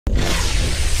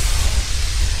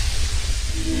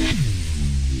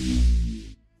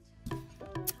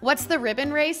What's the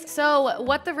ribbon race? So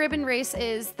what the ribbon race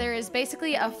is, there is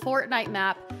basically a Fortnite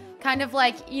map, kind of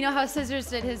like, you know how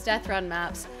Scissors did his death run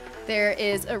maps. There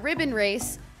is a ribbon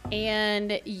race,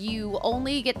 and you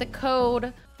only get the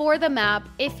code for the map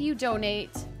if you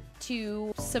donate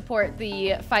to support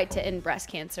the fight to end breast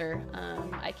cancer.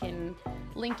 I can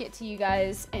link it to you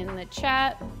guys in the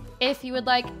chat if you would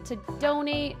like to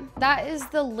donate. That is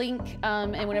the link,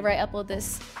 and whenever I upload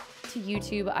this to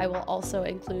YouTube, I will also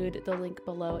include the link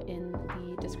below in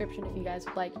the description if you guys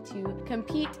would like to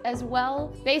compete as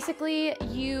well. Basically,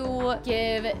 you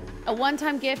give a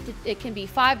one-time gift. It can be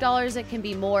 $5, it can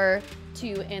be more,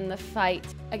 to end the fight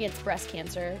against breast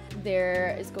cancer.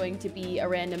 There is going to be a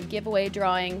random giveaway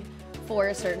drawing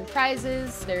for certain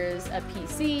prizes. There's a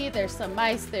PC, there's some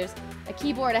mice, there's a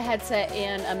keyboard, a headset,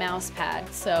 and a mouse pad.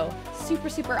 So super,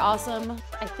 super awesome.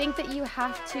 I think that you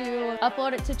have to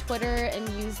upload it to Twitter and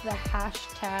use the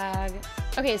hashtag.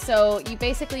 Okay, so you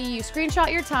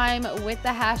screenshot your time with the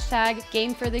hashtag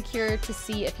Game for the Cure to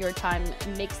see if your time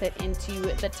makes it into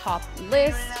the top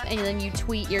list. And then you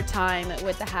tweet your time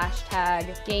with the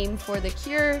hashtag Game for the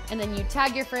Cure. And then you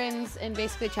tag your friends and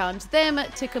basically challenge them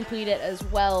to complete it as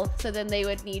well. So then they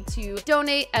would need to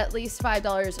donate at least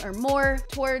 $5 or more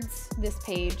towards this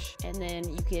page. And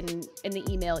then you can, in the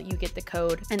email, you get the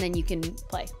code and then you can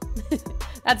play.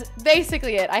 That's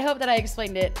basically it. I hope that I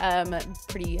explained it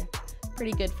pretty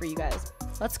good for you guys.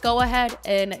 Let's go ahead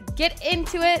and get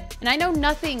into it. And I know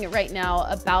nothing right now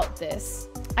about this.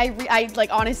 I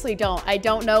like honestly don't. I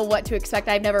don't know what to expect.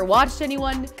 I've never watched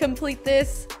anyone complete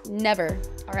this. Never.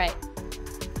 All right,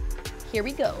 here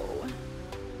we go.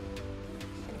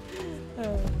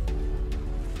 I'm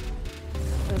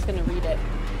just gonna read it.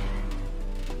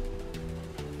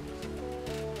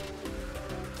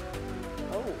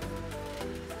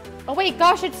 Oh wait,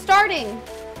 gosh, it's starting.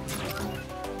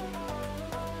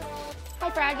 Hi,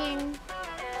 fragging.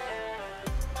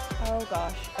 Oh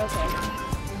gosh, okay.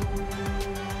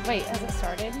 Wait, has it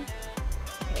started?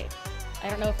 Okay, I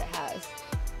don't know if it has.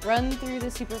 Run through the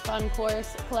super fun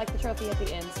course, collect the trophy at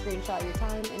the end, screenshot your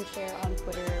time, and share on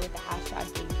Twitter with the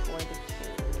hashtag Game for the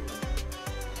Cure.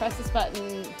 Press this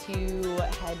button to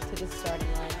head to the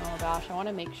starting line. Oh gosh, I want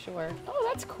to make sure. Oh,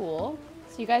 that's cool.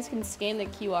 So you guys can scan the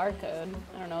QR code.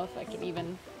 I don't know if I can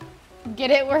even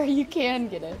get it where you can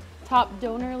get it. Top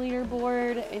donor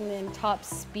leaderboard and then top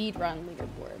speedrun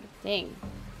leaderboard. Dang.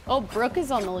 Oh, Brooke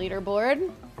is on the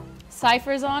leaderboard.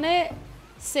 Cypher's on it.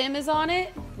 Sim is on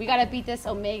it. We gotta beat this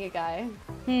Omega guy.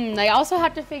 I also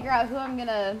have to figure out who I'm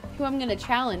gonna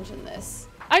challenge in this.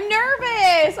 I'm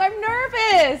nervous! I'm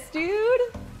nervous, dude!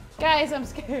 Guys, I'm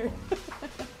scared.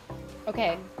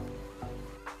 Okay.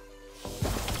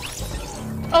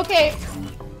 Okay,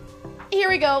 here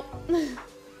we go.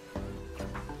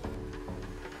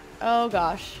 Oh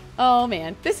gosh. Oh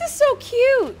man, this is so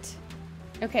cute.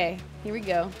 Okay, here we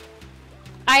go.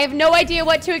 I have no idea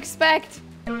what to expect.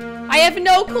 I have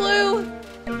no clue.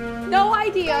 No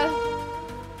idea. Oh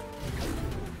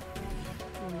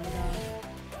my god.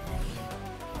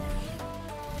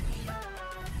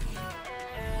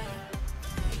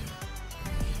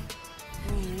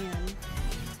 Oh man.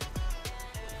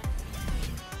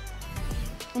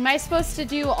 Am I supposed to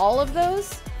do all of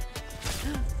those?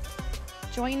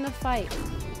 Join the fight.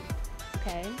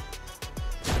 Okay.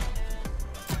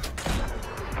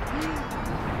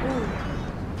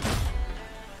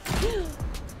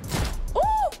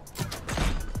 Oh!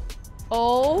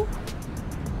 Oh.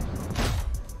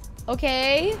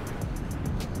 Okay.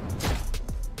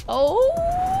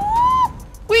 Oh!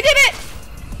 We did it!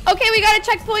 Okay, we got a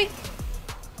checkpoint.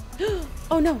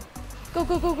 Oh no. Go,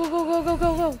 go, go, go, go, go, go,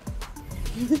 go, go.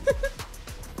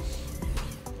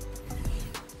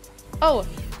 Oh,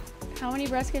 how many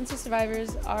breast cancer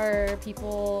survivors are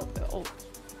people? Oh,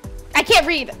 I can't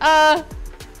read.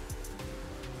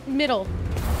 Middle.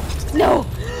 No.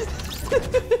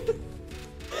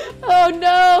 Oh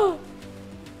no.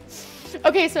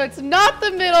 Okay, so it's not the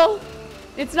middle.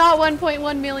 It's not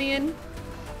 1.1 million.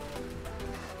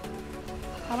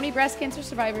 How many breast cancer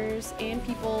survivors and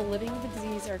people living with the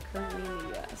disease are currently in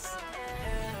the US?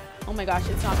 Oh my gosh,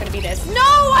 it's not gonna be this. No,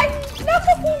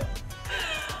 no.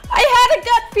 I had a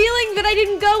gut feeling that I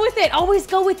didn't go with it. Always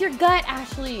go with your gut,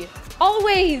 Ashley.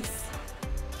 Always.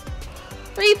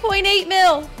 3.8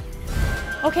 mil.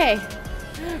 Okay.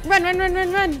 Run, run, run,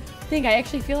 run, run. Dang, I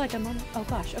actually feel like I'm on. Oh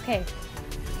gosh, okay.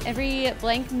 Every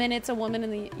blank minutes, a woman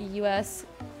in the US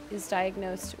is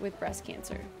diagnosed with breast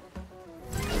cancer.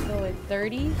 I'll go with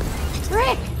 30.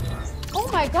 Frick! Oh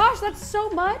my gosh, that's so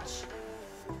much.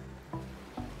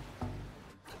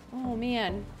 Oh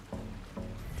man.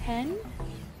 10?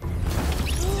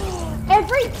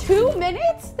 Every 2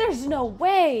 minutes? There's no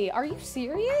way. Are you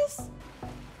serious?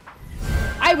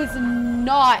 I was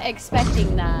not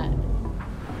expecting that.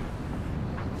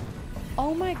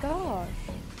 Oh my gosh.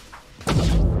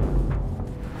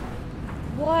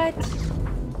 What?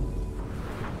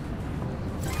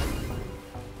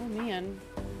 Oh man.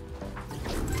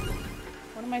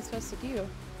 What am I supposed to do?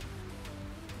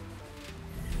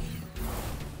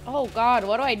 Oh god,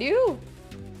 what do I do?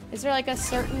 Is there like a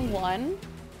certain one?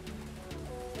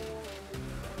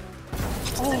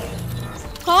 Oh.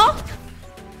 Huh?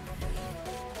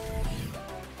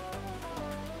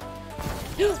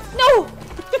 No!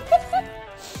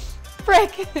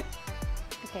 Frick!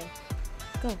 Okay,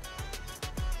 go.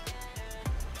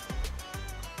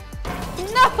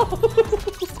 No!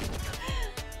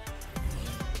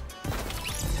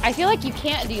 I feel like you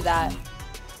can't do that.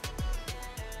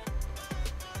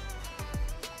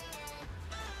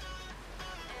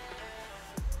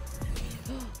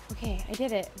 Okay, I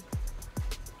did it.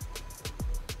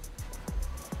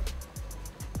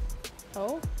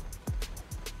 Oh?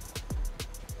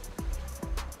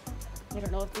 I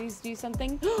don't know if these do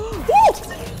something.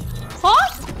 Huh?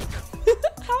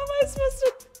 How am I supposed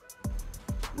to?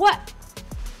 What?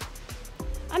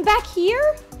 I'm back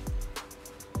here?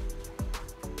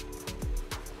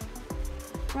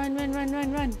 Run, run, run,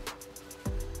 run, run.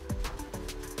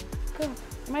 Go.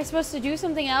 Am I supposed to do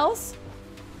something else?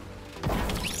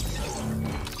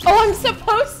 Oh, I'm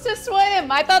supposed to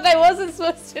swim. I thought I wasn't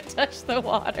supposed to touch the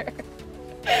water.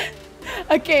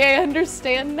 Okay, I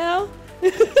understand now.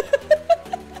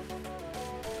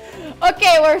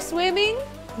 Okay, we're swimming.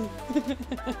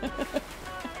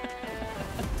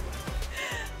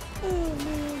 Oh,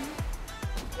 man.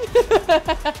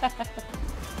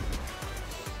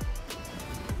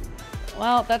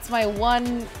 Well, that's my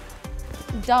one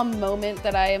dumb moment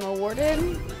that I am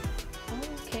awarded.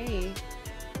 Okay.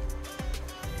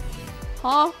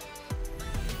 Huh?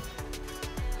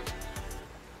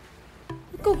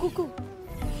 Go, go, go.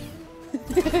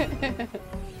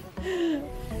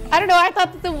 I don't know, I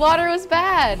thought that the water was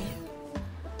bad.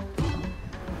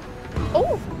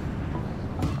 Oh!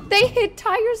 They hit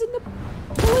tires in the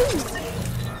balloons.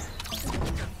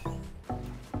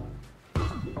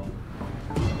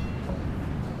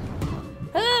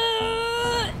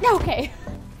 Okay.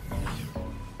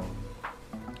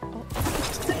 Oh.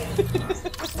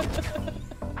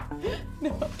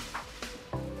 No.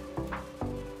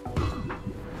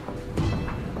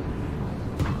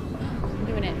 I'm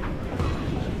doing it.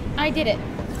 I did it.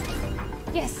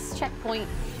 Yes, checkpoint.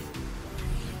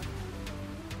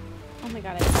 Oh my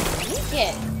god, I didn't make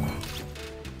it.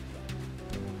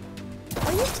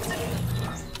 Are you?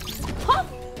 Huh?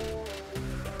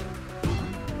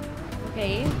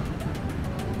 Okay.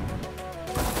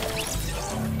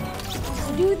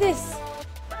 Do this.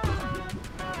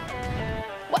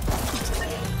 What?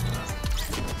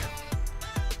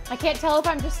 I can't tell if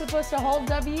I'm just supposed to hold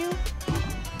W.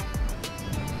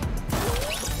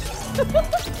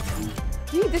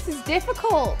 Dude, this is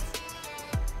difficult.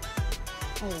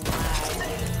 Oh, wow.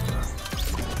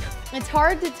 It's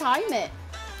hard to time it.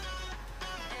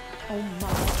 Oh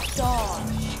my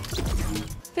gosh.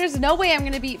 There's no way I'm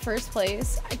gonna beat first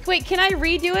place. Wait, can I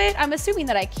redo it? I'm assuming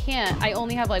that I can't. I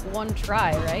only have like one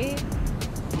try, right?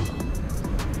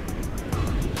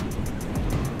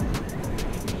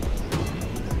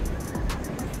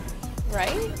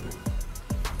 Right?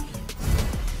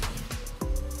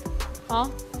 Huh?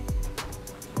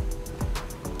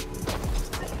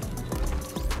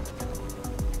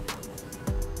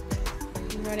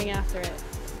 I'm running after it.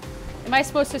 Am I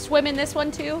supposed to swim in this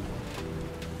one too?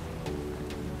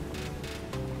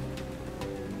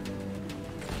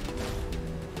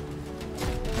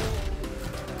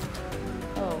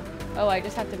 Oh, I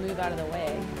just have to move out of the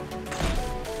way.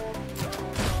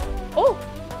 Oh!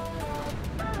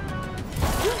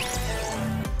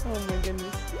 Oh my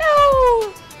goodness.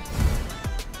 No!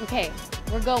 Okay,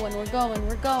 we're going, we're going,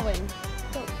 we're going.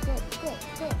 Go, go, go,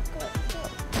 go, go, go.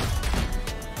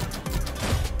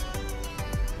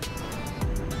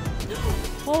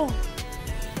 Oh!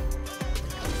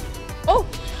 Oh!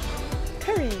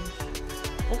 Courage!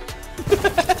 Oh.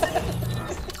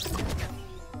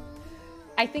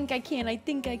 I think I can, I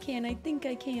think I can, I think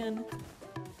I can.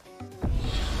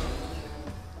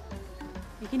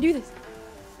 I can do this.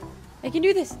 I can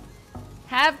do this.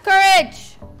 Have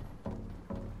courage!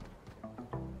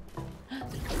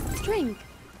 String.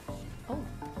 Oh.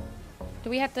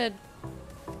 Do we have to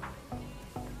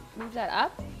move that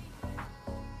up?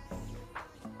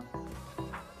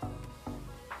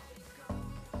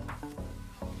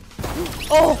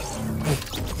 Oh!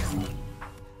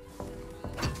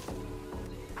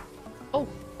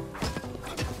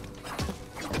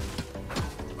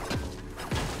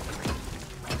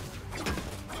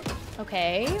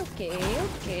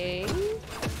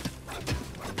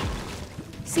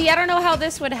 See, I don't know how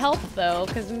this would help though,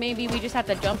 because maybe we just have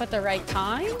to jump at the right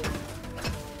time.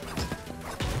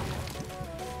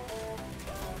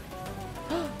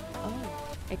 Oh,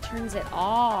 it turns it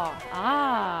off.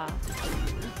 Ah.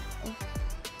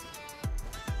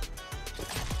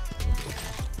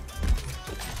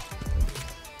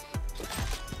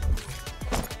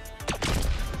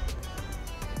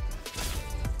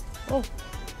 Oh.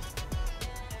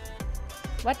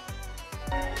 What?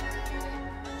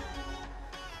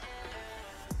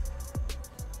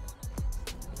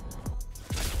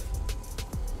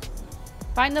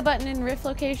 Find the button in rift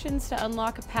locations to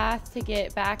unlock a path to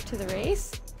get back to the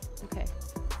race. Okay.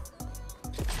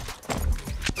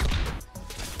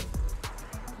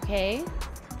 Okay.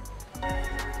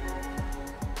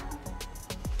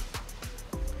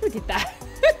 Who did that?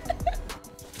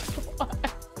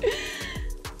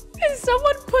 Did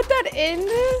someone put that in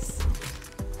this?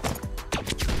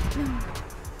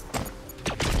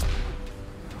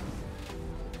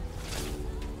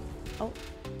 Oh.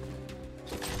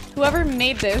 Whoever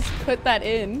made this, put that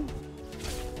in.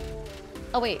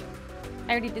 Oh wait,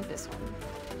 I already did this one.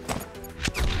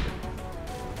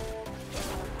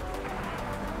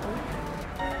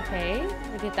 Oh. Okay,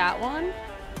 we did that one.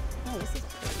 Oh, this is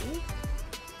pretty.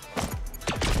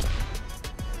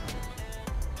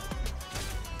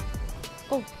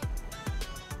 Oh.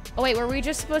 Oh wait, were we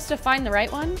just supposed to find the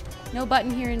right one? No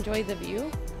button here, enjoy the view.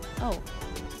 Oh.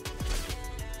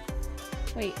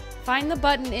 Wait, find the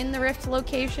button in the rift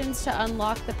locations to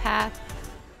unlock the path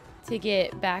to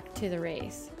get back to the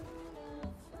race.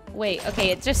 Wait, okay,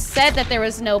 it just said that there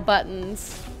was no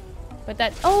buttons. But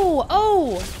that,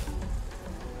 oh!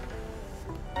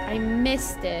 I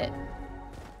missed it.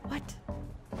 What?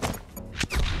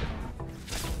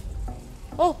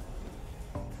 Oh!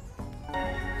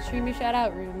 Streamer shout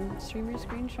out room. Streamer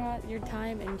screenshot your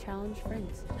time and challenge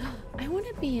friends. I want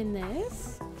to be in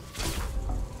this.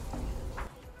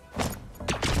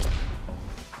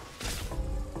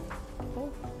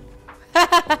 Oh.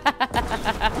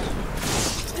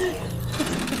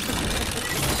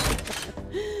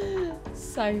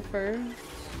 Cypher.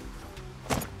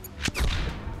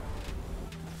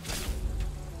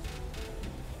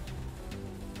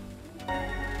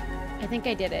 I think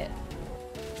I did it.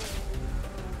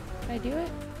 Did I do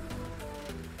it?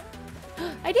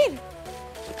 I did!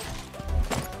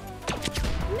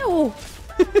 No!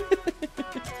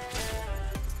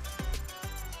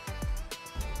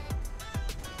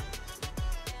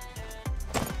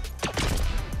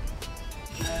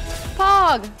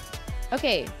 Pog!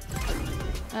 Okay.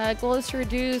 Goal is to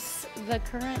reduce the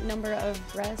current number of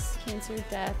breast cancer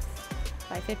deaths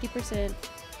by 50%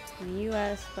 in the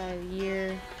US by the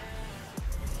year.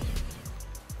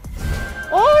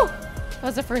 Oh! That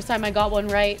was the first time I got one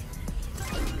right.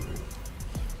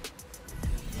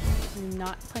 I'm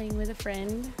not playing with a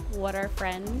friend. What are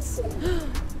friends?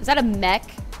 Is that a mech?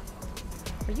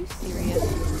 Are you serious?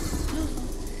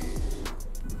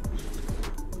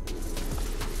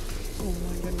 Oh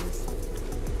my goodness.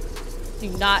 Do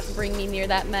not bring me near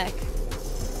that mech.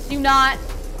 Do not.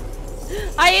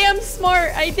 I am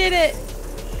smart. I did it.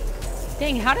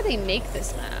 Dang, how did they make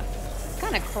this map? It's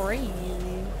kind of crazy.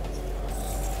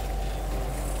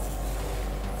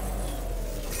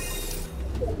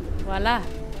 Voila.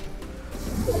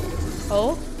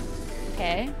 Oh.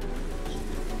 Okay.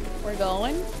 We're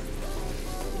going.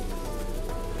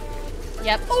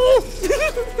 Yep. Oh!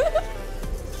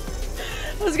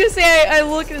 I was gonna say, I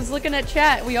was looking at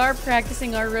chat. We are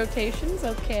practicing our rotations.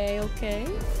 Okay, okay.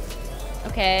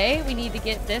 Okay, we need to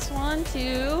get this one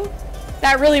too.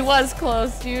 That really was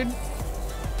close, dude.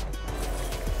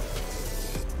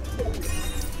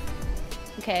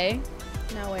 Okay.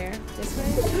 Now where? This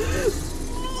way?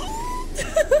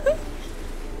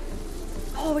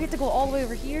 Oh, we have to go all the way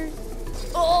over here?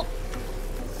 Oh!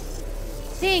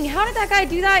 Dang, how did that guy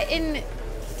do that in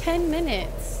 10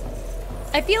 minutes?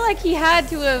 I feel like he had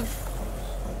to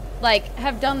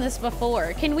have done this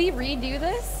before. Can we redo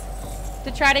this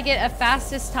to try to get a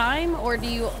fastest time, or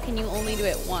can you only do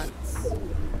it once?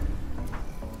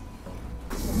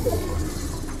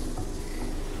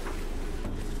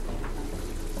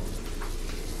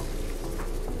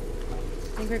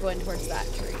 I think we're going towards that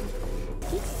tree.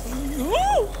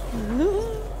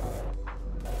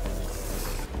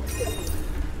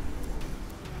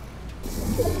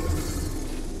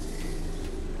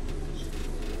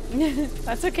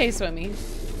 That's okay, Swimmy.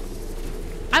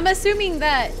 I'm assuming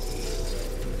that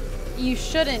you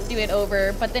shouldn't do it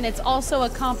over, but then it's also a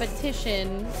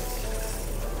competition.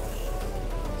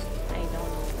 I don't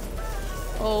know.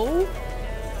 Oh.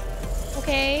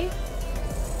 Okay.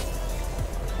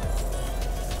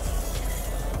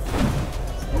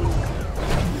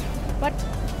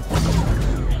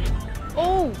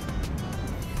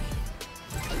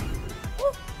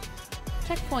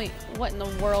 point. What in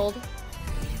the world?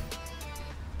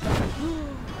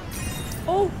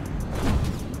 Oh.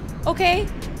 Okay.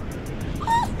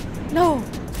 No.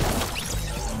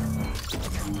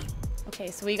 Okay,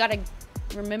 so we gotta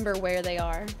remember where they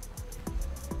are.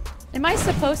 Am I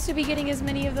supposed to be getting as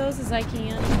many of those as I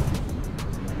can?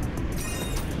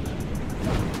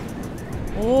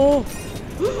 Oh.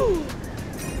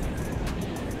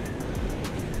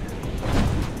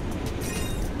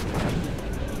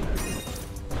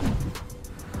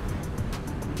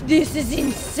 This is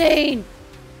insane.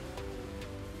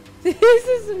 This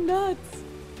is nuts.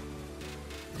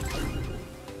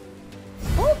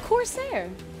 Oh, Corsair.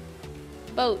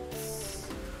 Boats.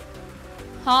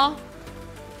 Huh?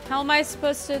 How am I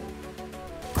supposed to...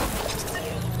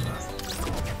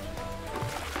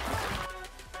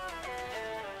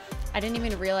 I didn't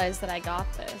even realize that I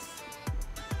got this.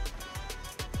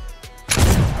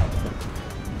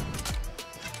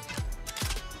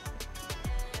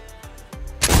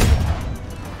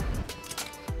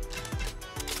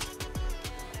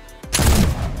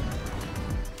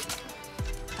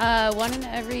 One in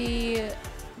every...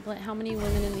 How many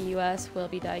women in the U.S. will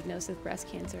be diagnosed with breast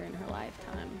cancer in her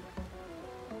lifetime?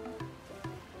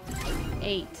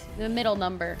 8. The middle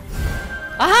number.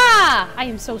 Aha! I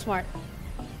am so smart.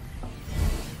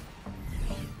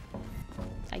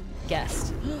 I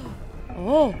guessed.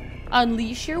 Oh!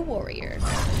 Unleash your warrior.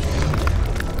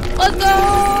 Let's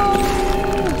go!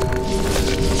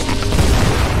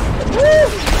 Woo!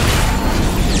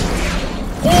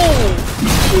 Oh!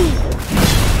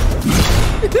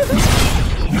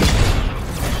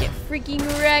 Get freaking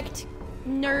wrecked,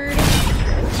 nerd.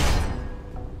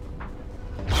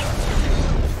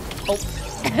 Oh.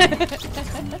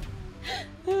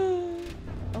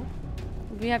 Oh.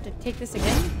 Do we have to take this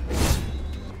again?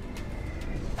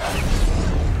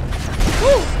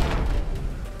 Woo!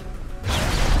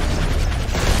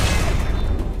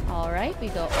 All right, we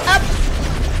go up.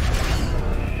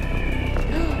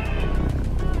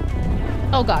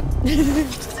 Oh God.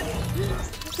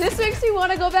 This makes me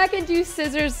want to go back and do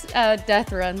scissors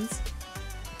death runs.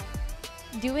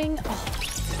 Doing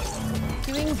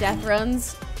death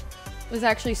runs was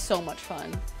actually so much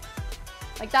fun.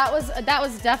 Like that was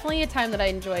definitely a time that I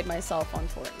enjoyed myself on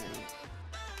Fortnite.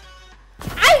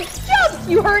 I jumped!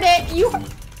 You heard it!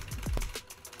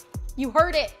 You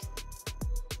heard it!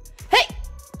 Hey!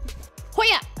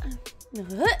 Hoya!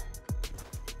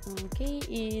 Okay,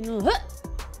 in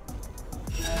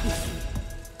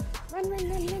Run, run,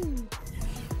 run, run.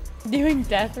 Doing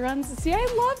death runs? See, I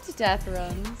loved death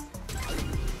runs.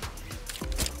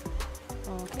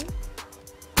 Okay.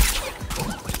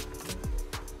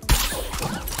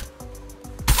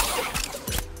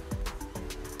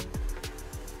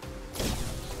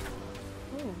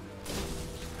 Ooh.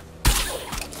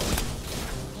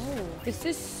 Oh, this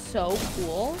is so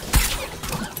cool.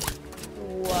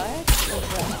 What the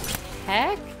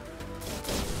heck?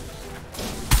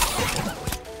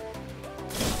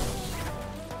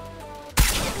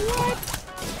 What?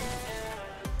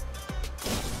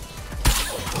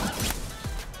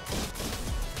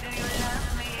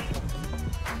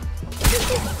 This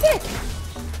is sick!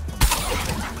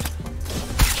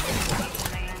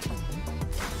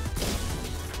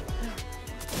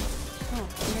 Oh,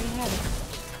 we already have it.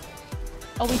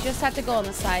 Oh, we just have to go on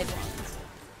the side ones.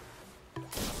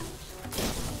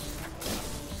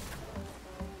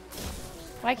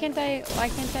 Why can't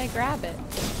I grab it?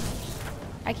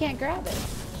 I can't grab it.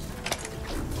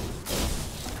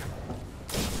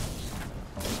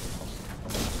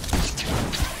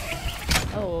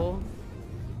 Oh,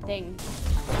 dang.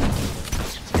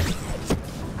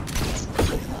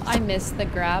 I missed the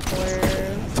grappler.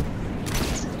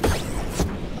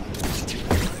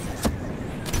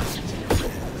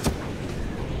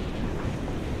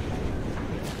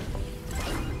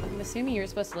 I'm assuming you're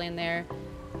supposed to land there.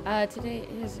 Today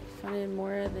is funded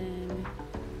more than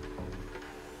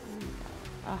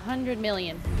 100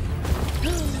 million.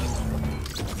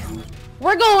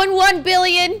 We're going 1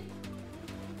 billion.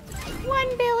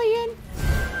 1 billion.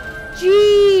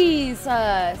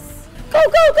 Jesus. Go,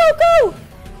 go, go, go.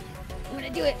 I'm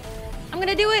gonna do it. I'm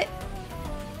gonna do it.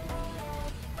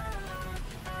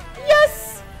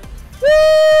 Yes.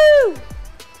 Woo.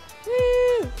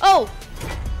 Woo. Oh.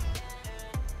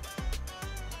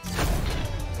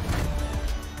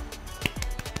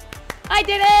 I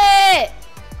did it.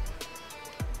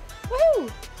 Woo.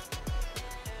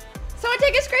 Someone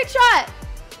take a screenshot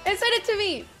and send it to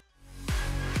me.